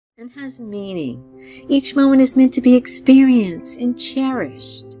and has meaning. Each moment is meant to be experienced and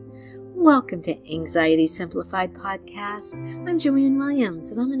cherished. Welcome to Anxiety Simplified Podcast. I'm Joanne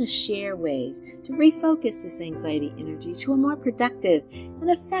Williams, and I'm going to share ways to refocus this anxiety energy to a more productive and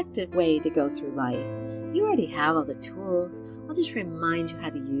effective way to go through life. You already have all the tools. I'll just remind you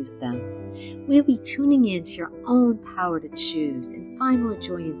how to use them. We'll be tuning into your own power to choose and find more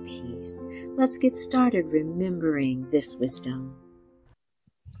joy and peace. Let's get started remembering this wisdom.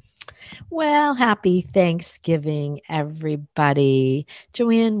 Well, happy Thanksgiving, everybody.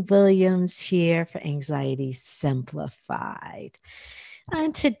 Joanne Williams here for Anxiety Simplified.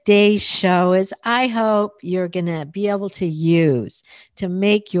 On today's show is I hope you're going to be able to use to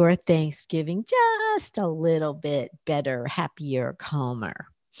make your Thanksgiving just a little bit better, happier, calmer.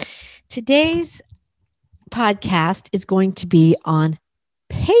 Today's podcast is going to be on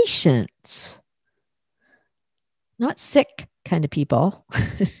patience. Not sick kind of people.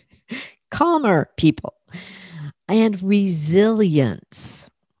 Calmer people, and resilience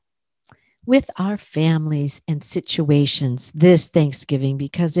with our families and situations this Thanksgiving,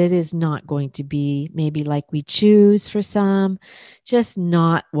 because it is not going to be maybe like we choose for some, just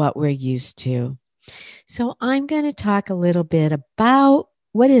not what we're used to. So I'm going to talk a little bit about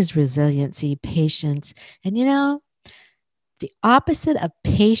what is resiliency, patience, and the opposite of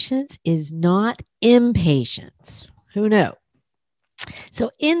patience is not impatience. Who knows? So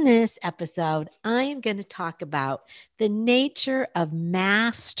in this episode, I am going to talk about the nature of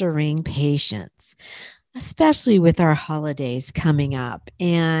mastering patience, especially with our holidays coming up,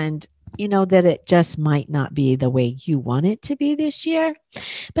 and that it just might not be the way you want it to be this year.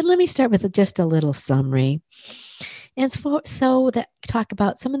 But let me start with just a little summary. And so that talk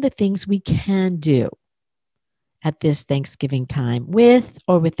about some of the things we can do at this Thanksgiving time with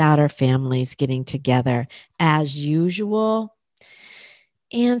or without our families getting together as usual.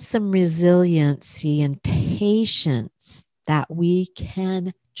 And some resiliency and patience that we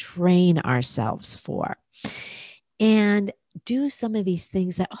can train ourselves for. And do some of these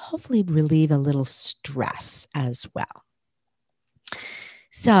things that hopefully relieve a little stress as well.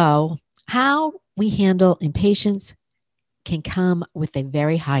 So, how we handle impatience can come with a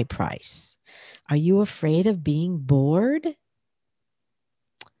very high price. Are you afraid of being bored?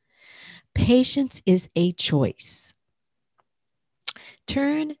 Patience is a choice.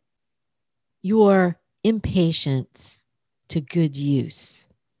 Turn your impatience to good use.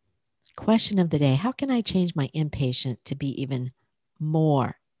 Question of the day: how can I change my impatience to be even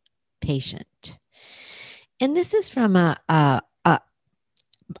more patient? And this is from a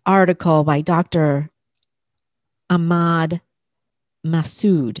article by Dr. Massud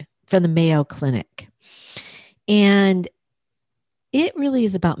from the Mayo Clinic. And it really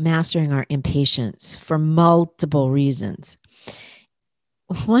is about mastering our impatience for multiple reasons.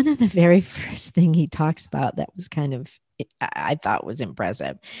 One of the very first thing he talks about that was I thought was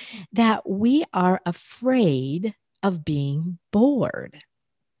impressive, that we are afraid of being bored.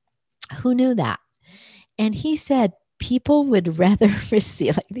 Who knew that? And he said people would rather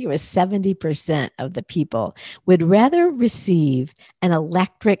receive, I think it was 70% of the people would rather receive an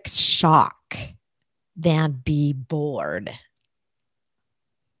electric shock than be bored.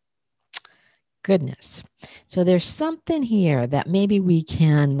 Goodness. So there's something here that maybe we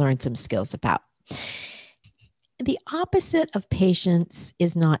can learn some skills about. The opposite of patience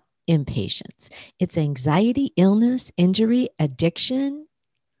is not impatience. It's anxiety, illness, injury, addiction,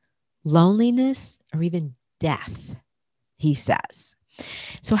 loneliness, or even death, he says.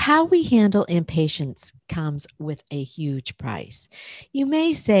 So how we handle impatience comes with a huge price. You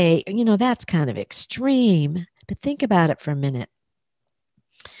may say, that's kind of extreme, but think about it for a minute.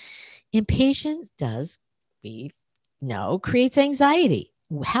 Impatience creates anxiety.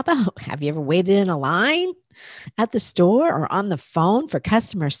 How about, have you ever waited in a line at the store or on the phone for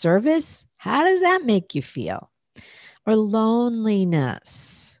customer service? How does that make you feel? Or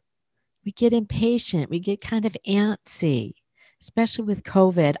loneliness. We get impatient. We get kind of antsy, especially with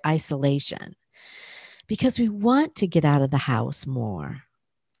COVID isolation, because we want to get out of the house more.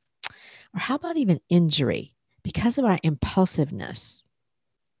 Or how about even injury? Because of our impulsiveness.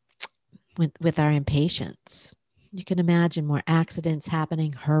 With our impatience. You can imagine more accidents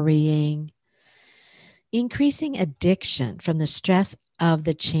happening, hurrying, increasing addiction from the stress of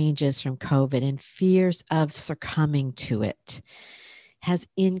the changes from COVID and fears of succumbing to it has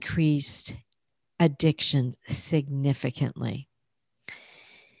increased addiction significantly.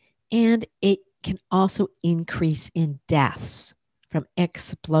 And it can also increase in deaths from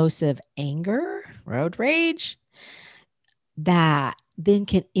explosive anger, road rage, that then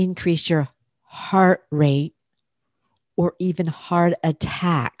can increase your heart rate or even heart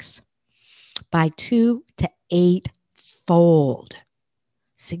attacks by 2 to 8 fold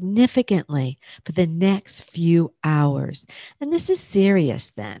significantly for the next few hours. And this is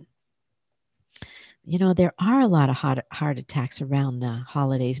serious then. You know, there are a lot of heart attacks around the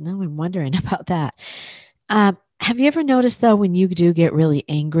holidays. No one wondering about that. Have you ever noticed, though, when you do get really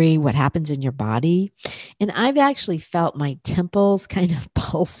angry, what happens in your body? And I've actually felt my temples kind of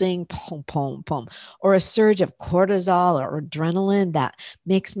pulsing, pom, pom, pom, or a surge of cortisol or adrenaline that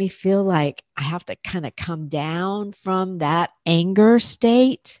makes me feel like I have to kind of come down from that anger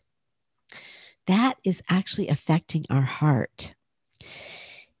state. That is actually affecting our heart.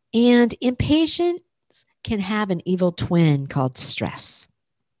 And impatience can have an evil twin called stress.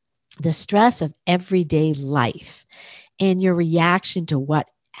 The stress of everyday life and your reaction to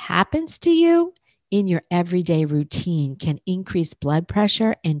what happens to you in your everyday routine can increase blood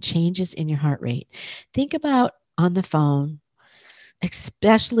pressure and changes in your heart rate. Think about on the phone,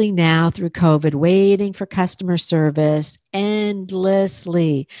 especially now through COVID, waiting for customer service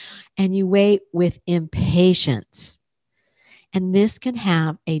endlessly, and you wait with impatience. And this can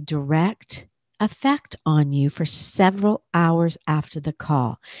have a direct effect on you for several hours after the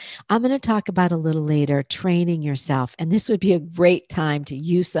call. I'm going to talk about a little later training yourself. And this would be a great time to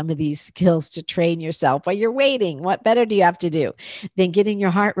use some of these skills to train yourself while you're waiting. What better do you have to do than getting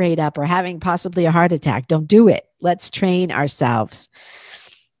your heart rate up or having possibly a heart attack? Don't do it. Let's train ourselves.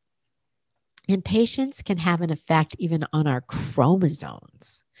 Impatience can have an effect even on our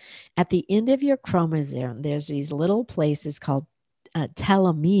chromosomes. At the end of your chromosome, there's these little places called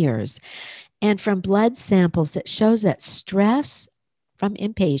telomeres. And from blood samples, it shows that stress from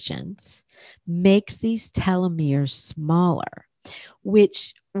impatience makes these telomeres smaller,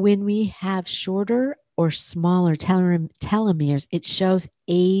 which when we have shorter or smaller telomeres, it shows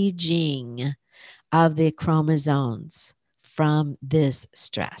aging of the chromosomes from this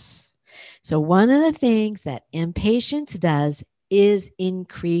stress. So one of the things that impatience does is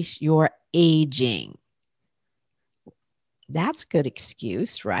increase your aging. That's a good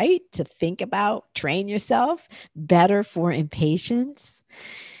excuse, right? To think about, train yourself better for impatience.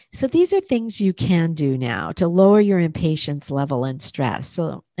 So these are things you can do now to lower your impatience level and stress.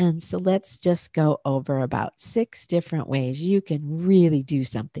 So let's just go over about 6 different ways you can really do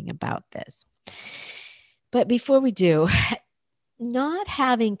something about this. But before we do, not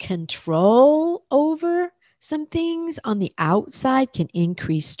having control over some things on the outside can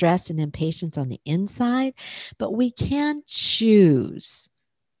increase stress and impatience on the inside, but we can choose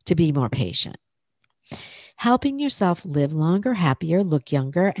to be more patient. Helping yourself live longer, happier, look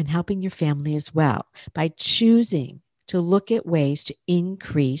younger, and helping your family as well by choosing to look at ways to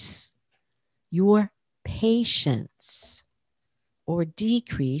increase your patience or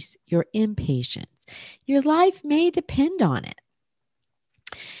decrease your impatience. Your life may depend on it.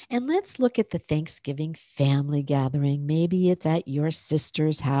 And let's look at the Thanksgiving family gathering. Maybe it's at your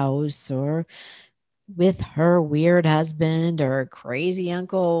sister's house or with her weird husband or crazy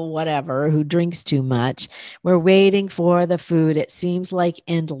uncle, whatever, who drinks too much. We're waiting for the food. It seems like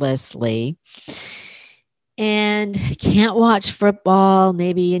endlessly. And can't watch football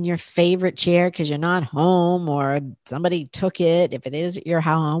maybe in your favorite chair because you're not home or somebody took it if it is at your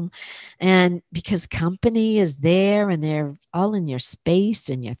home. And because company is there and they're all in your space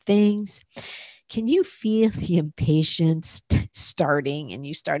and your things. Can you feel the impatience starting and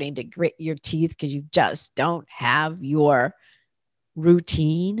you starting to grit your teeth because you just don't have your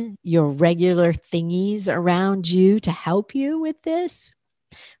routine, your regular thingies around you to help you with this?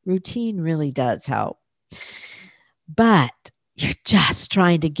 Routine really does help. But you're just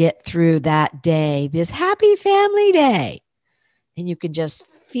trying to get through that day, this happy family day. And you can just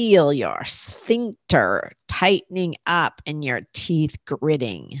feel your sphincter tightening up and your teeth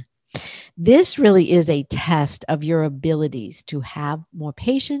gritting. This really is a test of your abilities to have more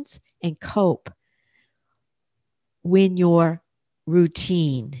patience and cope when your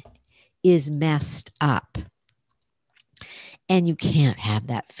routine is messed up. And you can't have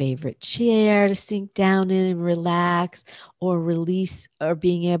that favorite chair to sink down in and relax or release or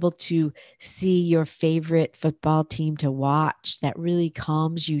being able to see your favorite football team to watch that really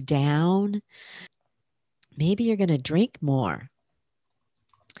calms you down. Maybe you're going to drink more.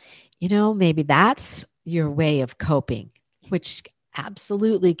 You know, maybe that's your way of coping, which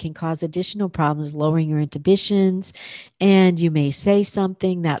absolutely can cause additional problems, lowering your inhibitions. And you may say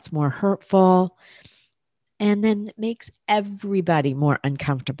something that's more hurtful. And then it makes everybody more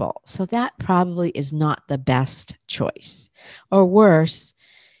uncomfortable. So that probably is not the best choice. Or worse,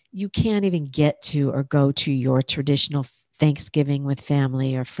 you can't even get to or go to your traditional Thanksgiving with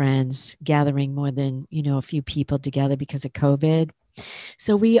family or friends, gathering more than, a few people together because of COVID.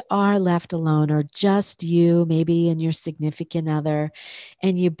 So we are left alone, or just you, maybe, and your significant other,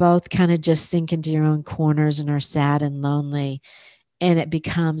 and you both kind of just sink into your own corners and are sad and lonely, and it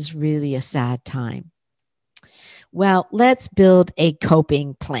becomes really a sad time. Well, let's build a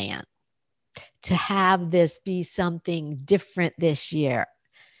coping plan to have this be something different this year.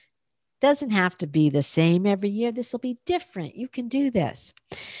 Doesn't have to be the same every year. This will be different. You can do this.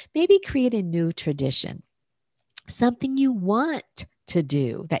 Maybe create a new tradition, something you want to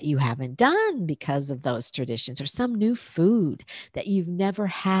do that you haven't done because of those traditions, or some new food that you've never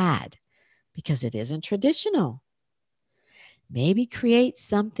had because it isn't traditional. Maybe create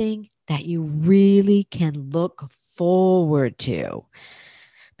something that you really can look forward to.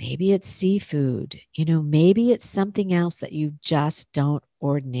 Maybe it's seafood, maybe it's something else that you just don't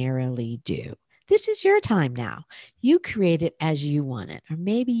ordinarily do. This is your time now. You create it as you want it. Or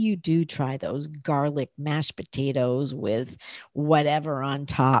maybe you do try those garlic mashed potatoes with whatever on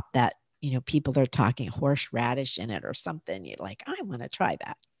top that, people are talking horseradish in it or something. You're like, I want to try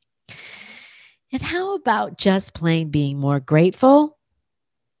that. And how about just plain being more grateful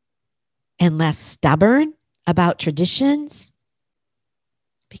and less stubborn about traditions?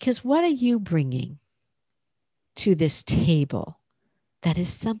 Because what are you bringing to this table that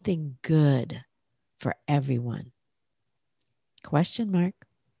is something good for everyone? Question mark.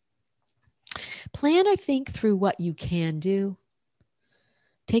 Plan or think through what you can do.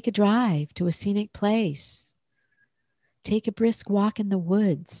 Take a drive to a scenic place. Take a brisk walk in the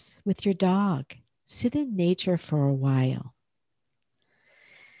woods with your dog. Sit in nature for a while.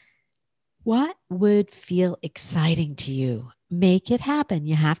 What would feel exciting to you? Make it happen.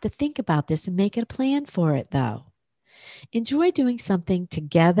 You have to think about this and make a plan for it, though. Enjoy doing something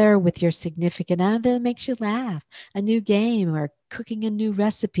together with your significant other that makes you laugh. A new game or cooking a new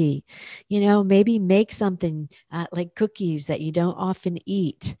recipe. Maybe make something like cookies that you don't often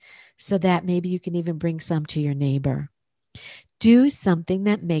eat, so that maybe you can even bring some to your neighbor. Do something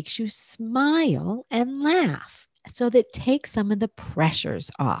that makes you smile and laugh, so that takes some of the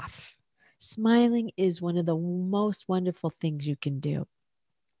pressures off. Smiling is one of the most wonderful things you can do.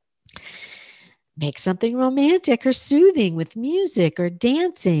 Make something romantic or soothing with music or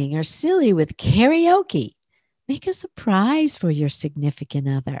dancing, or silly with karaoke. Make a surprise for your significant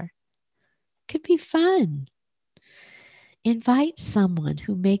other. Could be fun. Invite someone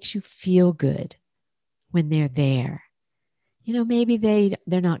who makes you feel good when they're there. Maybe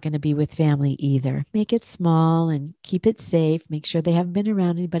they're not going to be with family either. Make it small and keep it safe. Make sure they haven't been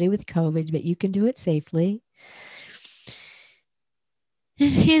around anybody with COVID, but you can do it safely.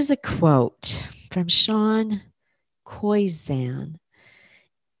 And here's a quote from Sean Koizan.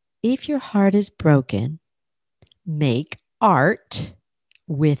 If your heart is broken, make art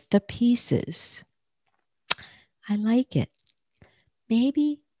with the pieces. I like it.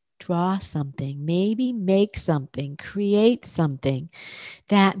 Maybe draw something, maybe make something, create something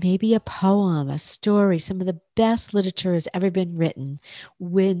that maybe a poem, a story, some of the best literature has ever been written.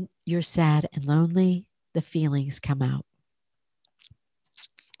 When you're sad and lonely, the feelings come out.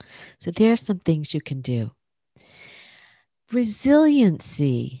 So there are some things you can do.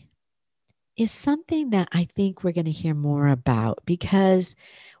 Resiliency is something that I think we're going to hear more about, because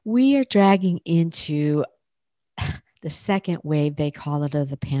we are dragging into the second wave, they call it, of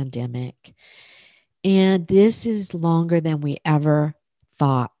the pandemic. And this is longer than we ever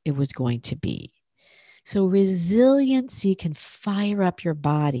thought it was going to be. So resiliency can fire up your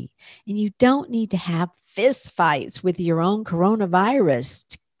body, and you don't need to have fist fights with your own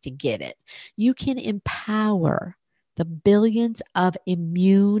coronavirus to get it. You can empower the billions of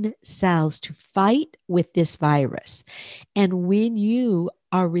immune cells to fight with this virus. And when you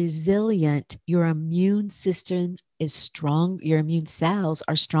are resilient, your immune system is strong. Your immune cells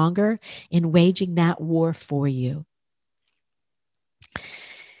are stronger in waging that war for you.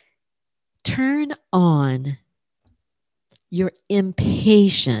 Turn on your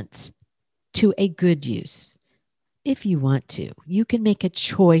impatience to a good use. If you want to, you can make a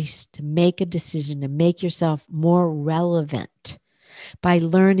choice to make a decision to make yourself more relevant by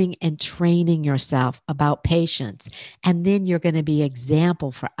learning and training yourself about patience. And then you're going to be an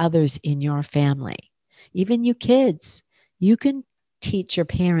example for others in your family. Even you kids, you can teach your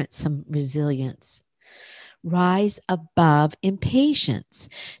parents some resilience. Rise above impatience.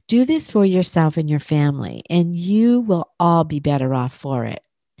 Do this for yourself and your family, and you will all be better off for it.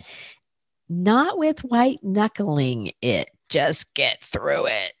 Not with white knuckling it. Just get through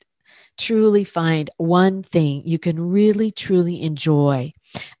it. Truly find one thing you can really, truly enjoy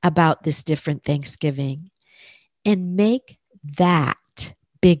about this different Thanksgiving, and make that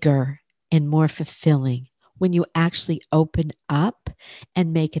bigger and more fulfilling. When you actually open up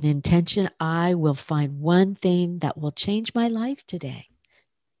and make an intention, I will find one thing that will change my life today.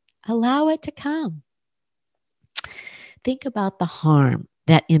 Allow it to come. Think about the harm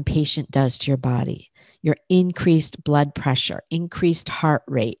that impatience does to your body. Your increased blood pressure, increased heart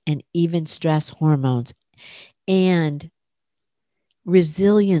rate, and even stress hormones. And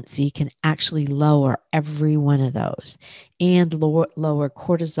resiliency can actually lower every one of those and lower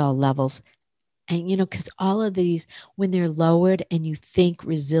cortisol levels. And, because all of these, when they're lowered and you think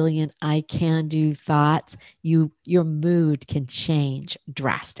resilient, I can do thoughts, your mood can change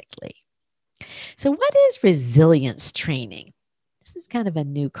drastically. So what is resilience training? This is kind of a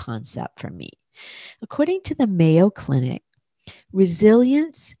new concept for me. According to the Mayo Clinic,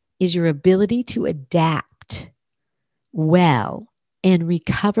 resilience is your ability to adapt well and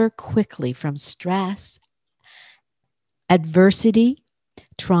recover quickly from stress, adversity,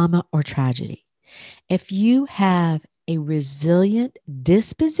 trauma, or tragedy. If you have a resilient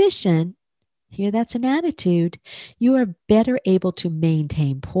disposition, here that's an attitude, you are better able to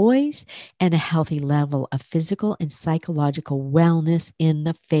maintain poise and a healthy level of physical and psychological wellness in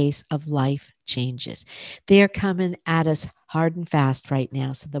the face of life changes. They're coming at us hard and fast right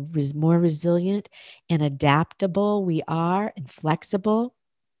now. So the more resilient and adaptable we are and flexible,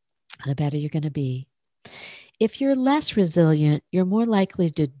 the better you're going to be. If you're less resilient, you're more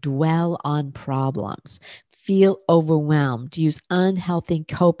likely to dwell on problems, feel overwhelmed, use unhealthy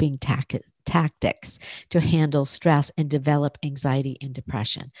coping tactics to handle stress, and develop anxiety and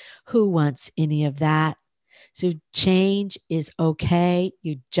depression. Who wants any of that? So change is okay.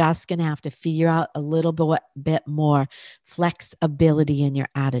 You're just going to have to figure out a little bit more flexibility in your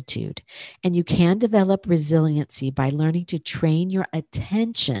attitude. And you can develop resiliency by learning to train your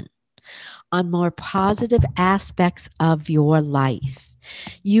attention on more positive aspects of your life.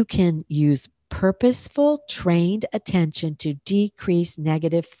 You can use purposeful, trained attention to decrease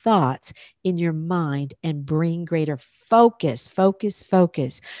negative thoughts in your mind and bring greater focus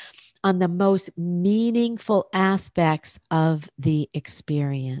on the most meaningful aspects of the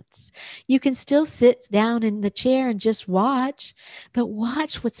experience. You can still sit down in the chair and just watch, but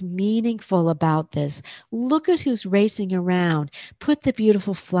watch what's meaningful about this. Look at who's racing around. Put the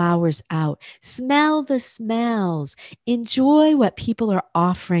beautiful flowers out. Smell the smells. Enjoy what people are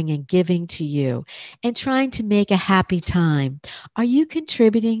offering and giving to you and trying to make a happy time. Are you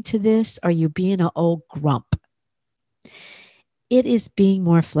contributing to this? Or are you being an old grump? It is being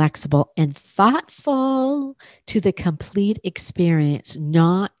more flexible and thoughtful to the complete experience,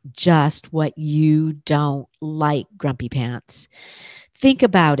 not just what you don't like, grumpy pants. Think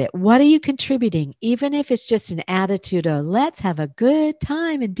about it. What are you contributing? Even if it's just an attitude of let's have a good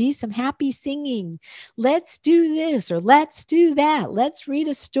time and be some happy singing. Let's do this or let's do that. Let's read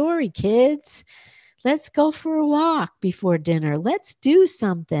a story, kids. Let's go for a walk before dinner. Let's do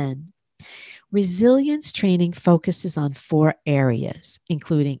something. Resilience training focuses on 4 areas,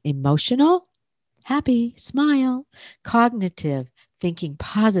 including emotional, happy, smile, cognitive, thinking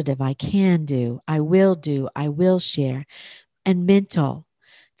positive, I can do, I will share, and mental,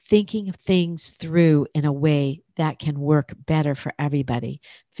 thinking things through in a way that can work better for everybody.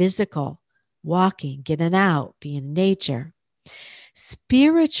 Physical, walking, getting out, being in nature.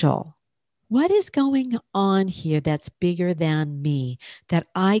 Spiritual, what is going on here that's bigger than me that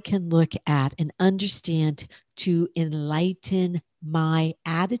I can look at and understand to enlighten my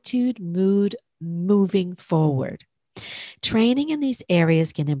attitude, mood, moving forward? Training in these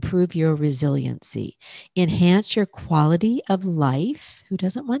areas can improve your resiliency, enhance your quality of life, who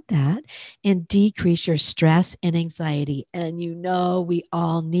doesn't want that, and decrease your stress and anxiety. And we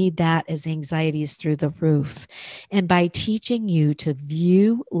all need that as anxiety is through the roof. And by teaching you to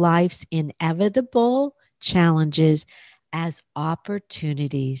view life's inevitable challenges as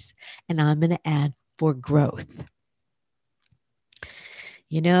opportunities, and I'm going to add for growth.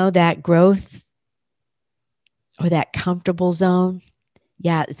 That growth or that comfortable zone,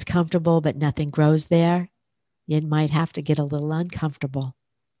 yeah, it's comfortable, but nothing grows there. You might have to get a little uncomfortable.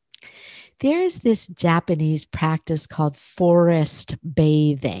 There is this Japanese practice called forest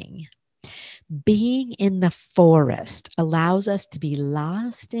bathing. Being in the forest allows us to be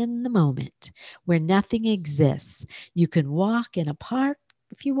lost in the moment where nothing exists. You can walk in a park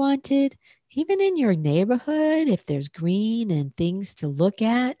if you wanted, even in your neighborhood if there's green and things to look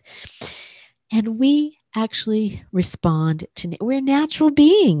at. And we actually respond to, we're natural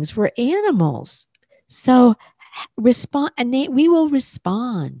beings, we're animals. So we will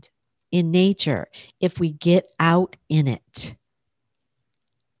respond in nature if we get out in it.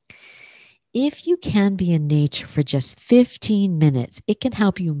 If you can be in nature for just 15 minutes, it can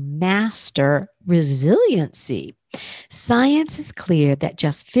help you master resiliency. Science is clear that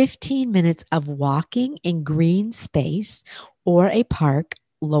just 15 minutes of walking in green space or a park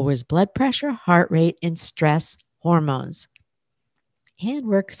lowers blood pressure, heart rate, and stress hormones, and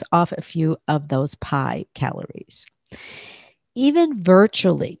works off a few of those pie calories. Even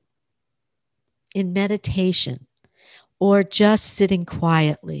virtually, in meditation, or just sitting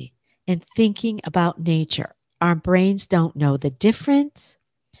quietly and thinking about nature, our brains don't know the difference.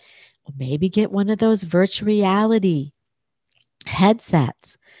 Or maybe get one of those virtual reality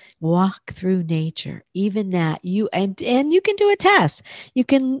headsets, walk through nature. Even that, you can do a test. You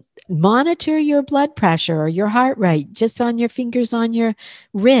can monitor your blood pressure or your heart rate just on your fingers on your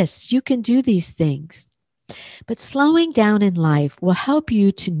wrists. You can do these things. But slowing down in life will help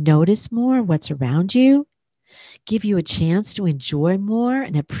you to notice more what's around you, give you a chance to enjoy more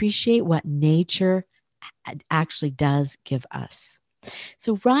and appreciate what nature actually does give us.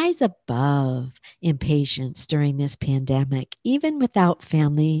 So rise above impatience during this pandemic, even without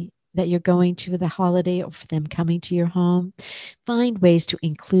family that you're going to the holiday or for them coming to your home. Find ways to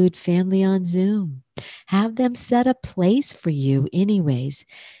include family on Zoom. Have them set a place for you anyways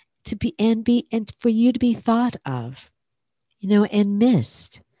to be and for you to be thought of, and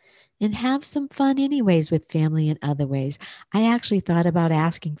missed. And have some fun anyways with family in other ways. I actually thought about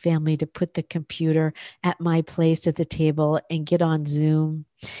asking family to put the computer at my place at the table and get on Zoom,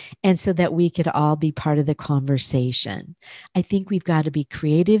 and so that we could all be part of the conversation. I think we've got to be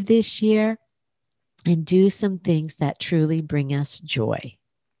creative this year and do some things that truly bring us joy.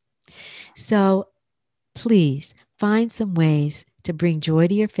 So please find some ways to bring joy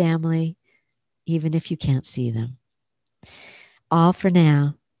to your family, even if you can't see them. All for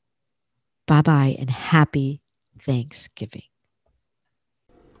now. Bye-bye and happy Thanksgiving.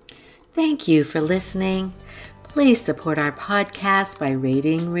 Thank you for listening. Please support our podcast by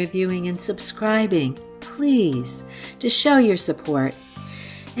rating, reviewing, and subscribing. Please, to show your support.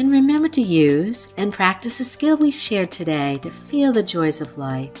 And remember to use and practice a skill we shared today to feel the joys of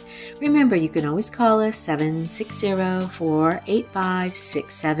life. Remember, you can always call us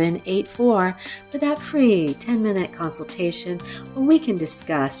 760-485-6784 for that free 10-minute consultation where we can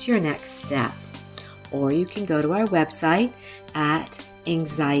discuss your next step. Or you can go to our website at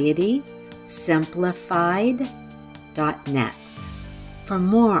anxietysimplified.net for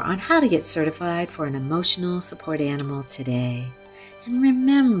more on how to get certified for an emotional support animal today. And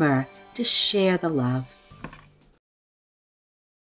remember to share the love.